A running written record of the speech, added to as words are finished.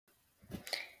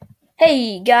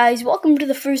Hey guys, welcome to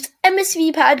the first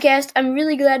MSV podcast. I'm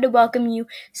really glad to welcome you.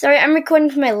 Sorry, I'm recording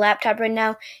from my laptop right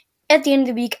now. At the end of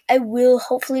the week, I will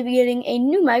hopefully be getting a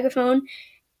new microphone,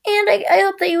 and I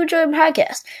hope that you enjoy my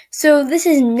podcast. So this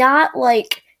is not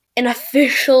like an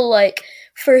official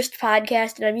first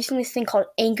podcast, and I'm using this thing called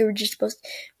Anchor, which is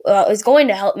is going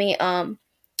to help me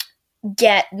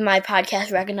get my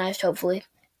podcast recognized, hopefully.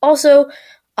 Also,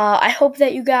 I hope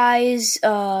that you guys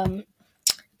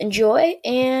enjoy,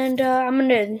 and I'm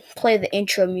gonna play the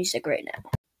intro music right now.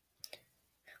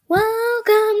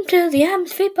 Welcome to the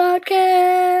MSV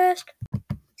podcast.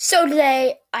 So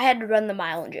today I had to run the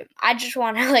mile in gym. I just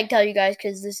want to tell you guys,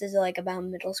 because this is about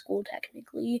middle school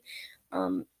technically.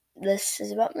 This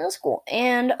is about middle school,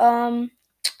 and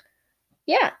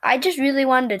yeah, I just really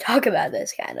wanted to talk about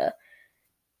this kind.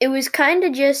 It was kind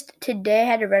of just today I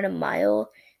had to run a mile.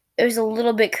 It was a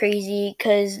little bit crazy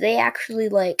because they actually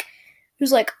it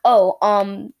was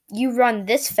you run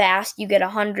this fast, you get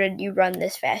 100. You run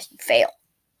this fast, you fail.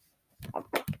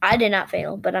 I did not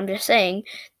fail, but I'm just saying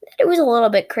that it was a little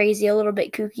bit crazy, a little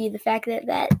bit kooky. The fact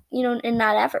that and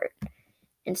not effort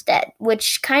instead,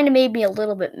 which kind of made me a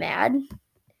little bit mad.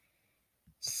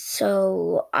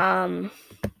 So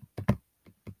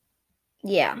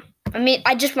yeah. I mean,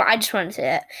 I just wanted to say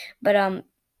that, but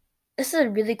this is a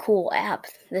really cool app.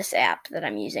 This app that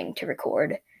I'm using to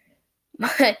record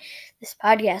this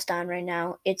podcast on right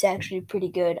now. It's actually pretty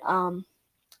good. I'm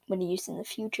gonna use it in the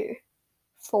future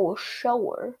for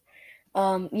sure.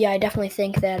 Yeah, I definitely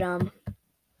think that I'm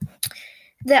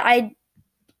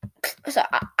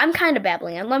kind of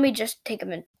babbling, and let me just take a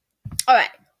minute. All right,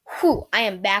 I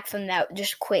am back from that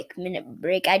just quick minute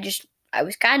break. It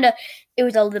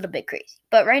was a little bit crazy,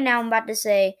 but right now I'm about to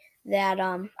say that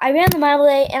I ran the mile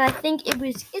today, and I think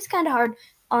it's kind of hard.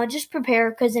 Just prepare,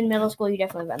 because in middle school you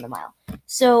definitely run the mile.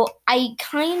 So I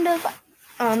kind of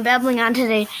babbling on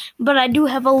today, but I do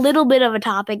have a little bit of a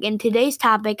topic. And today's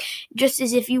topic, just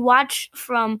as if you watch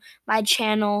from my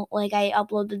channel, I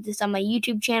uploaded this on my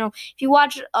YouTube channel. If you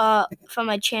watch from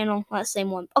my channel, not the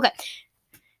same one, okay,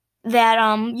 that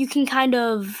you can kind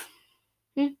of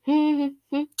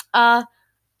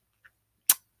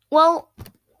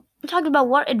talk about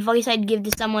what advice I'd give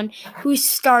to someone who's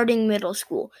starting middle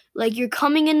school. You're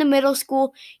coming into middle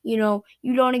school, you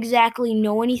don't exactly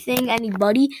know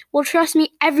anybody. Well, trust me,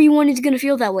 everyone is going to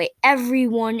feel that way.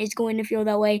 Everyone is going to feel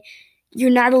that way.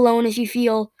 You're not alone if you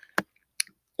feel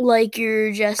like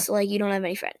you're just you don't have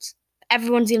any friends.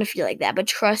 Everyone's going to feel like that, but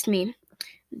trust me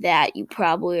that you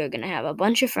probably are going to have a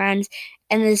bunch of friends,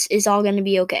 and this is all going to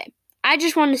be okay. I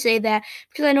just wanted to say that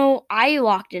because I know I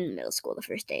walked into middle school the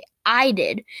first day. I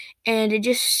did, and I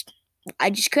just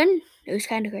couldn't. It was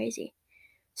kind of crazy.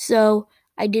 So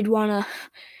I did want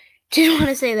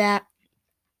to say that.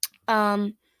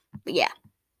 But yeah.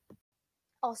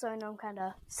 Also, I know I'm kind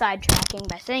of sidetracking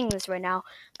by saying this right now,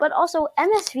 but also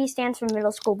MSV stands for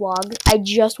Middle School Vlogs. I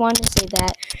just wanted to say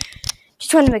that.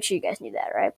 Just wanted to make sure you guys knew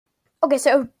that, right? Okay,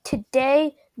 so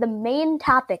today, the main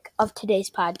topic of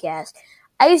today's podcast,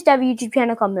 I used to have a YouTube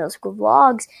channel called Middle School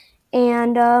Vlogs,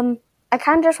 and I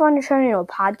kind of just wanted to turn it into a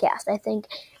podcast. I think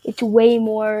it's way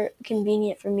more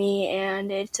convenient for me,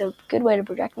 and it's a good way to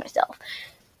project myself.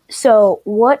 So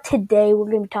what today we're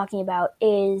going to be talking about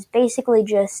is basically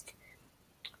just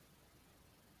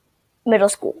middle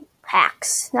school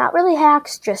hacks. Not really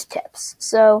hacks, just tips.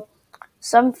 So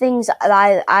some things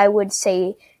I would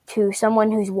say to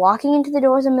someone who's walking into the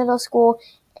doors of middle school,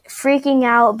 freaking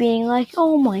out, being like,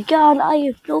 oh my god, I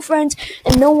have no friends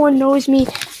and no one knows me.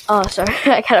 Sorry,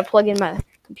 I gotta plug in my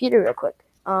computer real quick.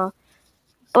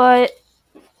 But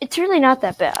it's really not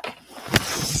that bad.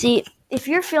 See, if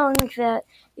you're feeling like that,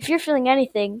 if you're feeling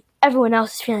anything, everyone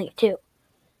else is feeling it too.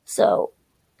 So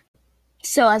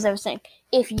as I was saying,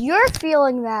 if you're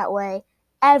feeling that way,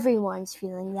 everyone's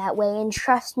feeling that way, and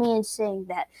trust me in saying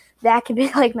that. That could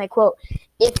be like my quote.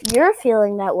 If you're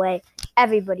feeling that way,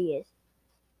 everybody is.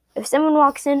 If someone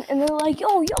walks in and they're like, yo,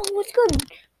 what's good,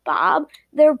 Bob?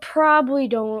 They probably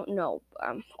don't know,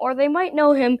 or they might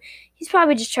know him. He's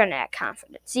probably just trying to act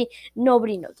confident. See,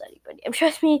 nobody knows anybody. And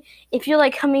trust me, if you're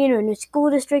coming into a new school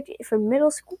district for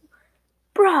middle school,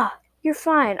 bruh, you're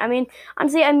fine. I mean,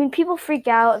 honestly, people freak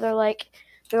out.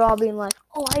 They're all being like,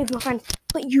 oh, I have no friends.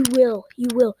 But you will. You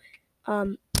will,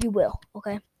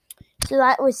 okay? So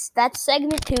that's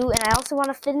segment 2, and I also want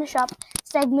to finish up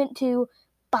segment 2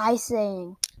 by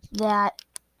saying that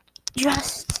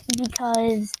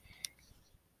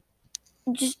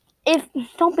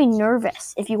don't be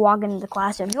nervous if you walk into the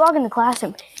classroom. If you walk in the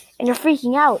classroom and you're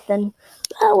freaking out, then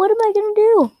what am I going to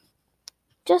do?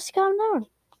 Just calm down.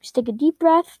 Just take a deep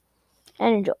breath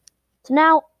and enjoy. So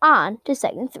now on to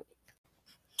segment 3.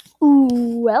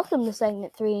 Welcome to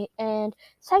segment 3, and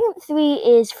segment 3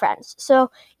 is friends. So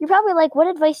you're probably like, what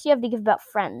advice do you have to give about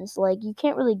friends? Like, you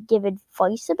can't really give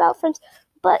advice about friends,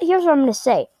 but here's what I'm going to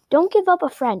say. Don't give up a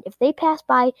friend. If they pass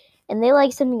by and they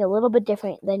like something a little bit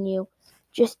different than you,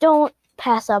 just don't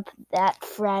pass up that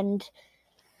friend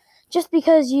just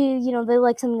because they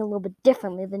like something a little bit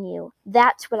differently than you.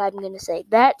 That's what I'm going to say.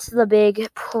 That's the big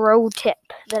pro tip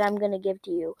that I'm going to give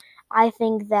to you. I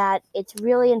think that it's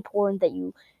really important that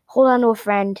you hold on to a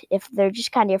friend if they're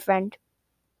just kind of your friend.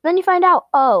 Then you find out,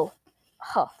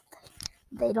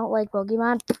 they don't like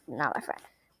Pokemon, not my friend.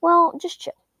 Well, just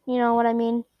chill. You know what I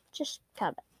mean? Just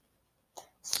kind of.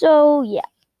 So, yeah.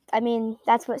 I mean,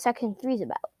 that's what section 3 is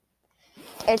about.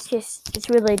 It's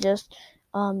really just,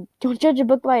 don't judge a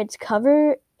book by its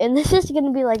cover. And this is going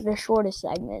to be like the shortest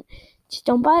segment. Just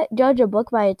don't judge a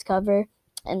book by its cover.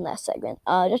 And last segment.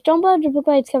 Just don't judge a book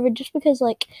by its cover just because,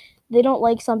 like, they don't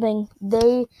like something.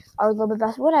 They are a little bit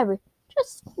best. Whatever.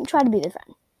 Just try to be their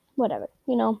friend. Whatever.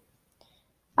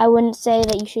 I wouldn't say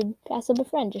that you should pass up a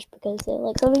friend just because they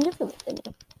like something different than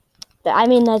you. But, I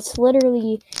mean, that's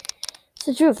literally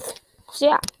the truth. So,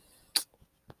 yeah.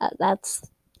 That's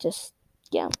just...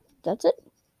 yeah, that's it.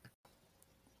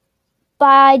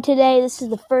 Bye today. This is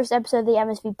the first episode of the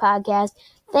MSV podcast.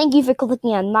 Thank you for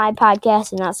clicking on my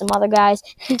podcast and not some other guys.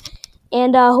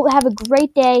 And have a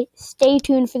great day. Stay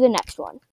tuned for the next one.